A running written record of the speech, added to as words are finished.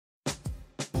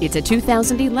It's a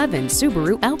 2011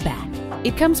 Subaru Outback.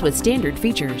 It comes with standard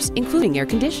features, including air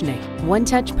conditioning,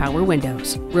 one-touch power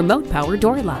windows, remote power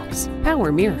door locks,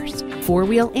 power mirrors,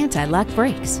 four-wheel anti-lock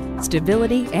brakes,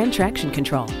 stability and traction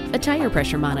control, a tire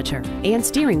pressure monitor, and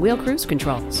steering wheel cruise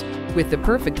controls. With the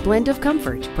perfect blend of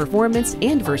comfort, performance,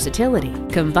 and versatility,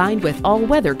 combined with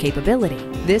all-weather capability,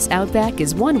 this Outback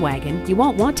is one wagon you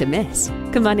won't want to miss.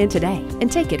 Come on in today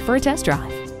and take it for a test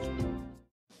drive.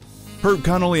 Herb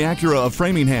Connolly Acura of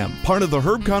Framingham, part of the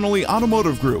Herb Connolly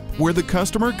Automotive Group, where the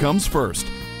customer comes first.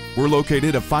 We're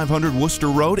located at 500 Worcester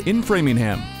Road in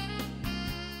Framingham.